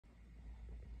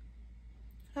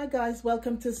Hi guys,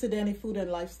 welcome to Sydannie Food and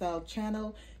Lifestyle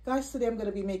channel. Guys, today I'm going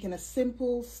to be making a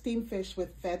simple steamed fish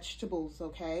with vegetables,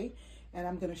 okay? And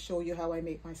I'm going to show you how I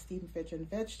make my steamed fish and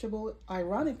vegetable.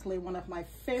 Ironically, one of my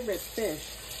favorite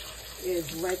fish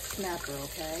is red snapper,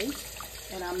 okay?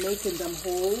 And I'm making them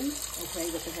whole, okay,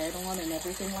 with the head on and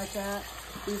everything like that.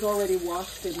 These already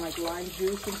washed in like lime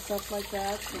juice and stuff like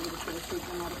that. So I'm just going to take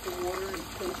them out of the water and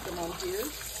place them on here.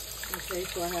 Okay,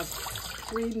 so I have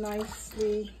three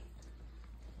nicely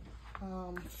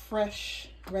fresh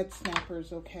red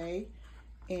snappers, okay?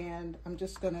 And I'm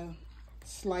just gonna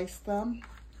slice them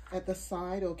at the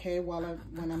side, okay? When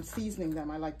I'm seasoning them,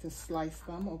 I like to slice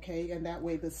them, okay? And that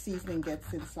way the seasoning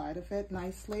gets inside of it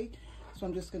nicely. So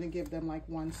I'm just gonna give them like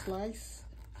one slice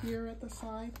here at the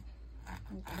side,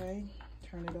 okay?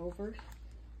 Turn it over,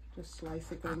 just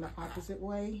slice it going the opposite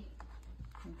way,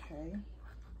 okay?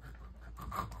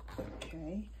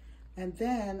 Okay. And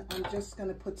then I'm just going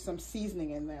to put some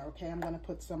seasoning in there, okay? I'm going to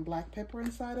put some black pepper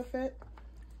inside of it.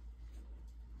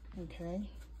 Okay.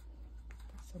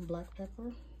 Put some black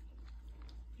pepper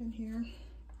in here.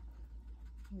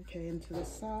 Okay, into the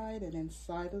side and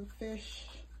inside of the fish.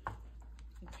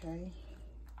 Okay.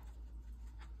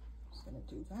 Just going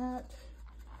to do that.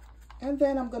 And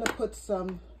then I'm going to put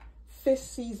some fish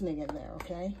seasoning in there,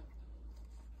 okay?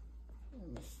 Let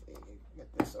me see. Get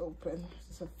this open.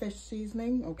 This is a fish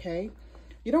seasoning, okay?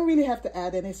 You don't really have to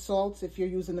add any salts if you're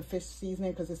using the fish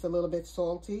seasoning because it's a little bit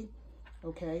salty,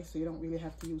 okay? So you don't really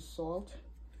have to use salt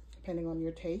depending on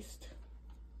your taste,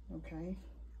 okay?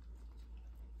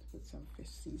 Put some fish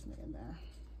seasoning in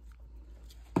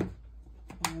there.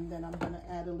 And then I'm going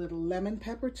to add a little lemon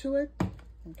pepper to it,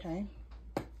 okay?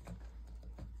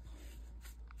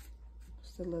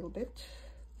 Just a little bit.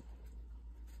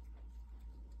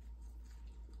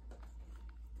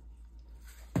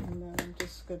 And then I'm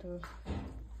just gonna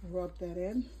rub that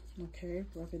in, okay?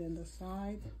 Rub it in the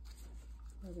side,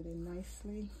 rub it in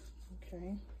nicely,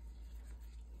 okay?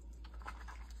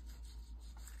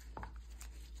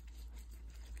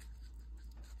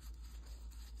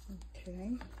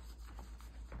 Okay.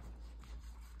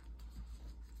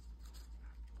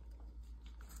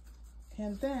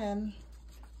 And then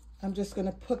I'm just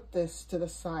gonna put this to the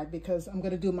side because I'm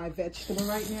gonna do my vegetable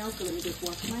right now. So let me just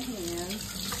wash my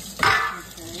hands.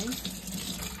 Okay,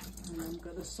 and I'm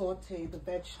going to saute the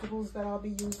vegetables that I'll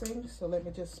be using. So let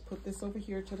me just put this over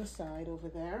here to the side over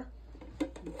there.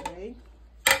 Okay,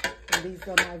 and these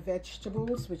are my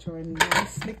vegetables, which are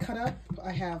nicely cut up.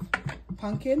 I have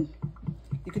pumpkin.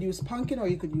 You could use pumpkin or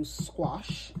you could use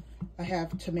squash. I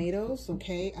have tomatoes,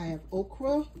 okay. I have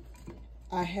okra.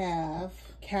 I have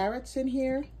carrots in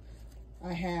here.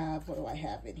 I have, what do I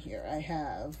have in here? I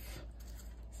have,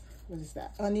 what is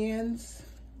that? Onions.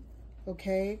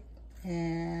 Okay,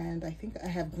 and I think I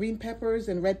have green peppers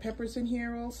and red peppers in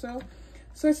here also.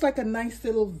 So it's like a nice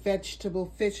little fish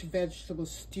vegetable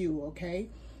stew, okay?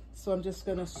 So I'm just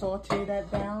gonna saute that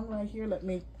down right here. Let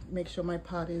me make sure my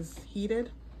pot is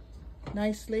heated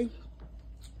nicely.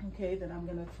 Okay, then I'm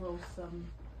gonna throw some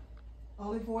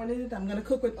olive oil in it. I'm gonna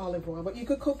cook with olive oil, but you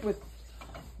could cook with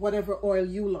whatever oil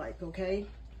you like, okay?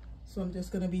 So I'm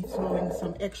just gonna be throwing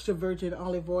some extra virgin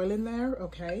olive oil in there,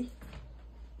 okay?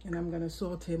 And I'm going to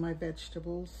saute my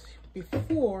vegetables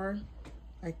before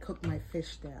I cook my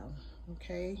fish down,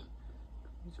 okay?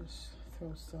 Just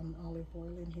throw some olive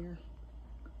oil in here.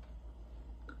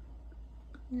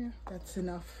 Yeah, that's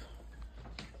enough.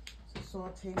 So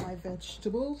saute my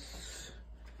vegetables.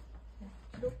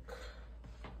 Look,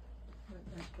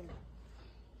 let that get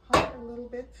hot a little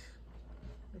bit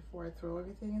before I throw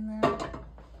everything in there.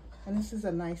 And this is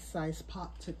a nice size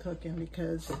pot to cook in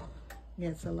because yeah,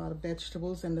 it's a lot of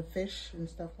vegetables and the fish and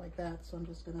stuff like that. So I'm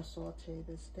just going to saute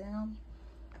this down.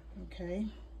 Okay.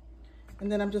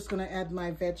 And then I'm just going to add my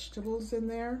vegetables in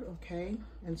there. Okay.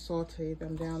 And saute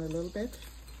them down a little bit.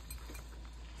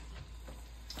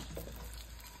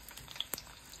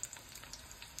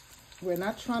 We're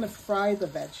not trying to fry the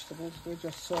vegetables. We're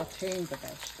just sauteing the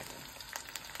vegetables.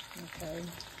 Okay.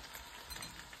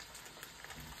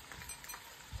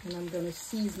 And I'm going to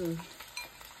season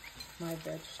my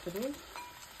vegetable.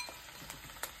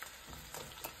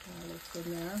 It's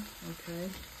in there, okay.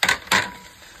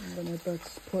 I'm gonna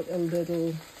just put a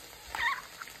little,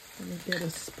 let me get a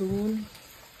spoon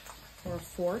or a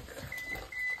fork.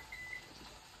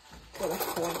 Put a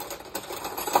fork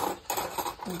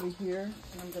over here.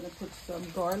 And I'm gonna put some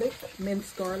garlic,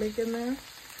 minced garlic in there.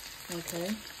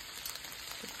 Okay.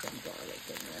 Put some garlic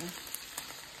in there.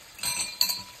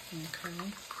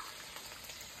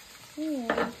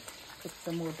 Okay. And put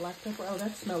some more black pepper. Oh,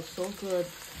 that smells so good.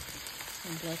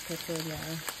 Some black pepper in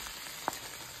there.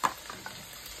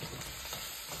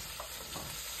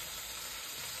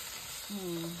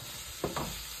 It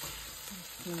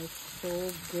smells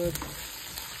so good.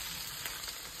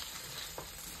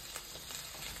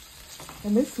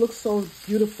 And this looks so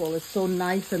beautiful. It's so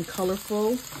nice and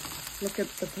colorful. Look at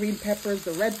the green peppers,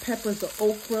 the red peppers, the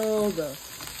okra, the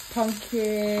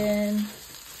pumpkin,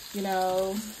 you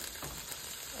know,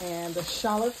 and the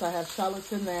shallots. I have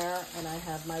shallots in there, and I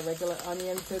have my regular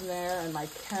onions in there, and my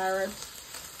carrots.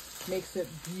 Makes it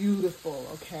beautiful,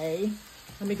 okay?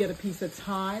 Let me get a piece of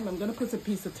thyme. I'm gonna put a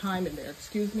piece of thyme in there.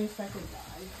 Excuse me a second,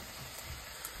 guys.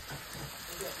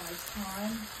 I'll get my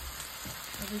thyme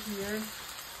over here.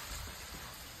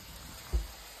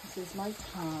 This is my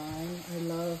thyme. I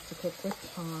love to cook with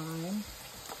thyme.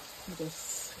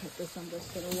 Just get this, I'm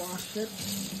just gonna wash it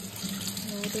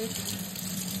a little bit.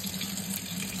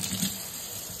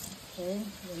 Okay,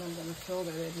 then I'm gonna throw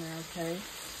that in there, okay?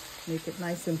 Make it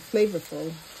nice and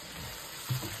flavorful.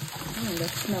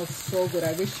 That smells so good.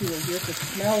 I wish you were here to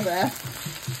smell that.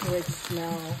 Great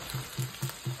smell.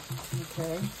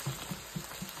 Okay.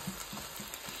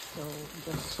 So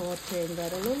just sauteing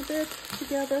that a little bit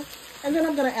together. And then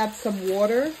I'm going to add some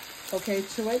water, okay,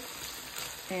 to it.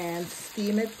 And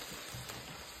steam it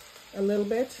a little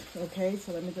bit. Okay,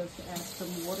 so let me just add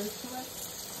some water to it.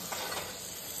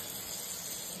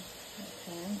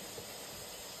 Okay.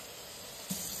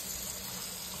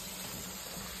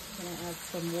 I'm going to add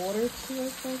some water to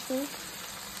it like this.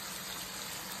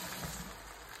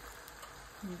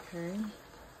 Okay.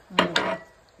 I'm going to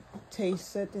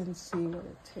taste it and see what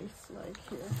it tastes like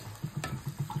here.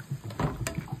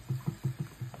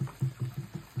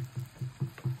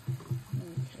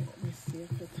 Okay, let me see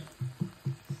if it's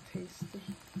tasty.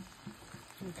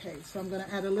 Okay, so I'm going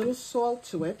to add a little salt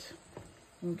to it.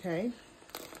 Okay.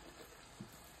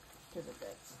 Give it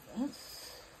that.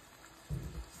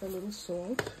 Just a little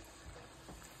salt.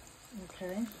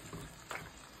 Okay.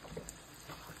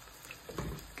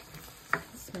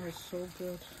 It smells so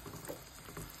good.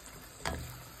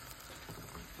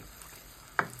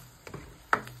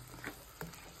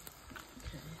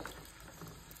 Okay.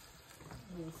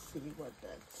 Let's see what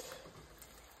that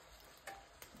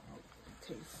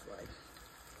tastes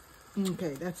like.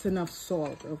 Okay, that's enough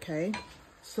salt, okay?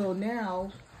 So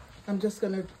now I'm just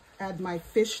gonna add my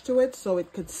fish to it so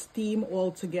it could steam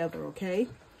all together, okay?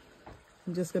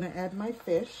 I'm just gonna add my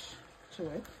fish to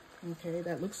it. Okay,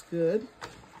 that looks good.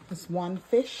 That's one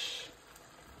fish.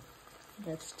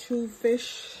 That's two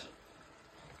fish.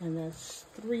 And that's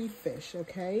three fish,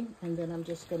 okay? And then I'm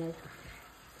just gonna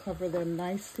cover them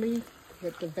nicely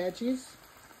with the veggies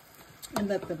and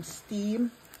let them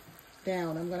steam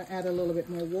down. I'm gonna add a little bit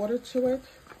more water to it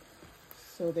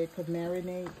so they could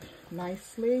marinate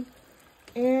nicely.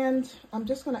 And I'm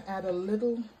just gonna add a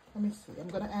little, let me see, I'm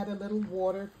gonna add a little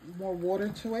water, more water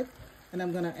to it, and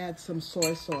I'm gonna add some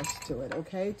soy sauce to it,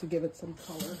 okay, to give it some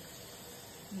color,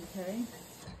 okay.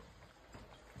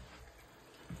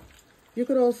 You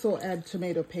could also add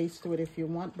tomato paste to it if you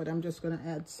want, but I'm just gonna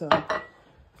add some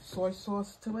soy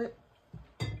sauce to it,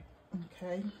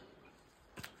 okay.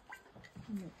 Let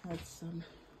me add some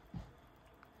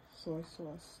soy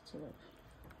sauce to it,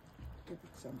 give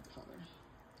it some color.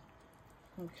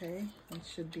 Okay, that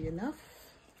should be enough.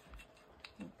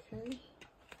 Okay,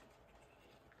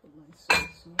 put my soy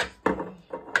sauce down.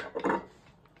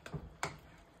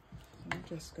 I'm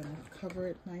just gonna cover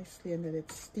it nicely and let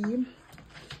it steam.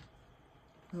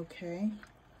 Okay,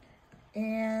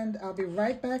 and I'll be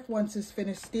right back once it's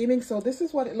finished steaming. So this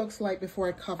is what it looks like before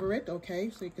I cover it, okay,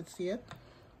 so you can see it.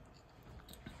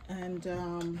 And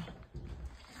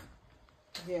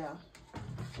yeah,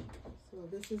 so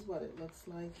this is what it looks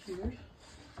like here.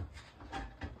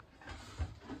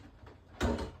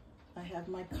 I have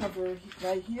my cover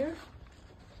right here,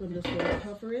 so I'm just going to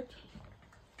cover it.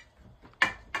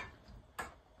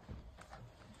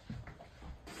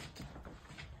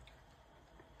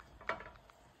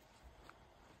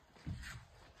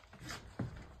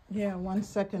 Yeah, 1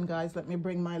 second, guys. Let me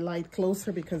bring my light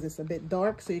closer because it's a bit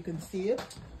dark so you can see it.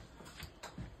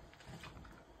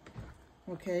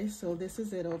 Okay, so this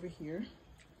is it over here.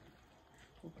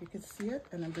 Hope you can see it.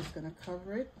 And I'm just going to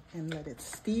cover it and let it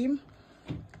steam.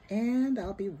 And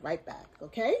I'll be right back,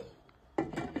 okay?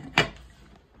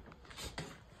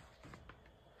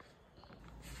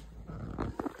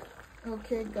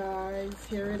 Okay, guys,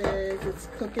 here it is. It's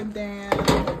cooking down,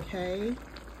 okay?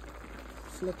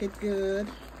 It's looking good.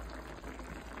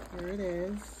 Here it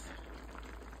is.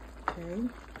 Okay,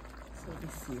 so let me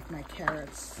see if my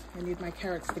carrots, I need my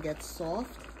carrots to get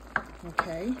soft.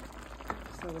 Okay,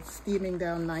 so it's steaming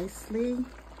down nicely.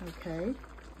 Okay.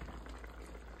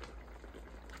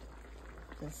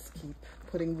 Just keep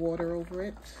putting water over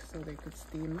it so they could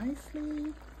steam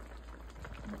nicely.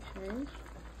 Okay.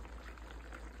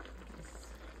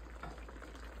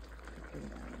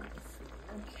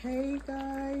 Okay,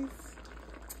 guys.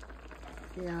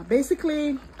 Yeah,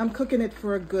 basically, I'm cooking it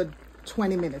for a good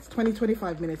 20 minutes.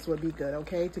 25 minutes would be good,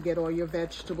 okay? To get all your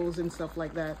vegetables and stuff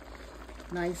like that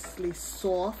nicely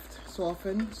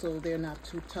softened, so they're not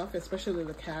too tough, especially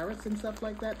the carrots and stuff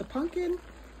like that. The pumpkin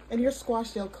and your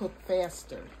squash, they'll cook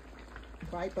faster,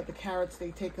 right? But the carrots,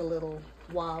 they take a little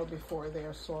while before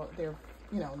they're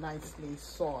nicely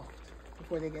soft,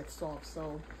 before they get soft.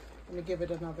 So let me give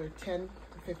it another 10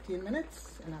 to 15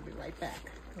 minutes and I'll be right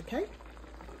back, okay?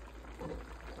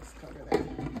 Let's cover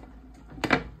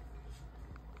that.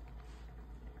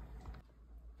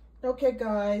 Okay,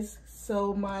 guys,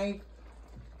 so my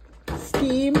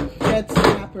steam red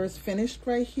snapper is finished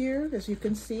right here, as you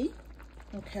can see.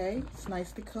 Okay, it's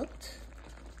nicely cooked.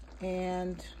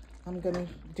 And I'm gonna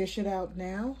dish it out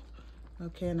now.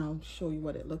 Okay, and I'll show you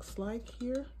what it looks like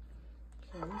here.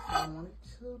 Okay, so I want it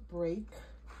to break.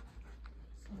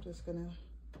 So I'm just gonna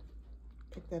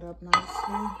pick that up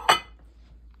nicely.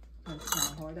 That's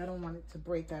not hard. I don't want it to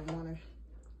break. I want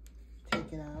to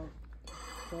take it out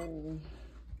whole.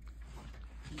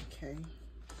 Okay.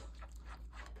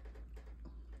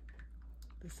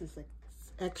 This is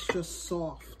extra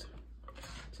soft,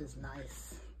 which is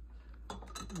nice. I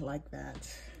like that.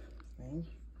 See?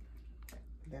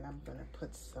 Then I'm gonna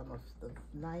put some of the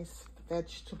nice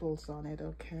vegetables on it.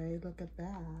 Okay, look at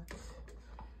that. It's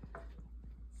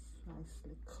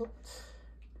nicely cooked.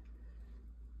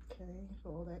 Okay,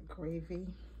 all that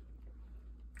gravy.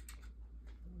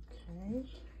 Okay,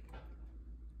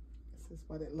 this is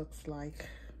what it looks like.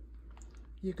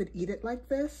 You could eat it like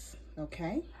this.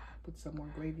 Okay, put some more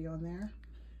gravy on there.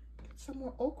 Get some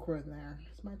more okra in there.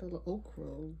 It's my little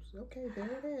okras. Okay,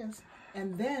 there it is.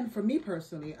 And then for me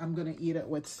personally, I'm gonna eat it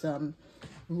with some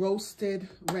roasted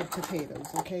red potatoes.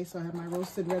 Okay, so I have my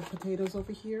roasted red potatoes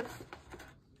over here.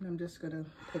 And I'm just gonna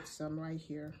put some right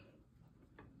here.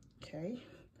 Okay.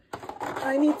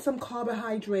 I need some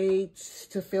carbohydrates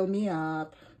to fill me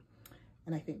up.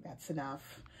 And I think that's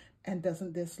enough. And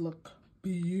doesn't this look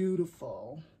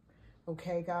beautiful?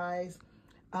 Okay, guys.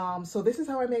 So this is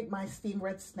how I make my steamed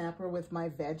red snapper with my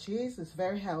veggies. It's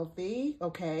very healthy.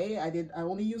 Okay, I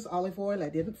only use olive oil. I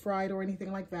didn't fry it or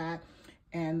anything like that.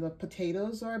 And the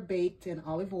potatoes are baked in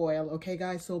olive oil. Okay,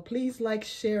 guys. So please like,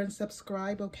 share, and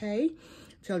subscribe. Okay,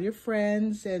 tell your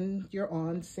friends and your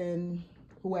aunts and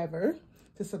whoever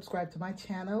to subscribe to my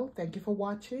channel. Thank you for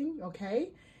watching.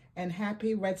 Okay, and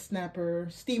happy red snapper,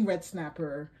 steamed red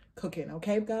snapper cooking.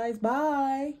 Okay, guys.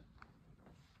 Bye.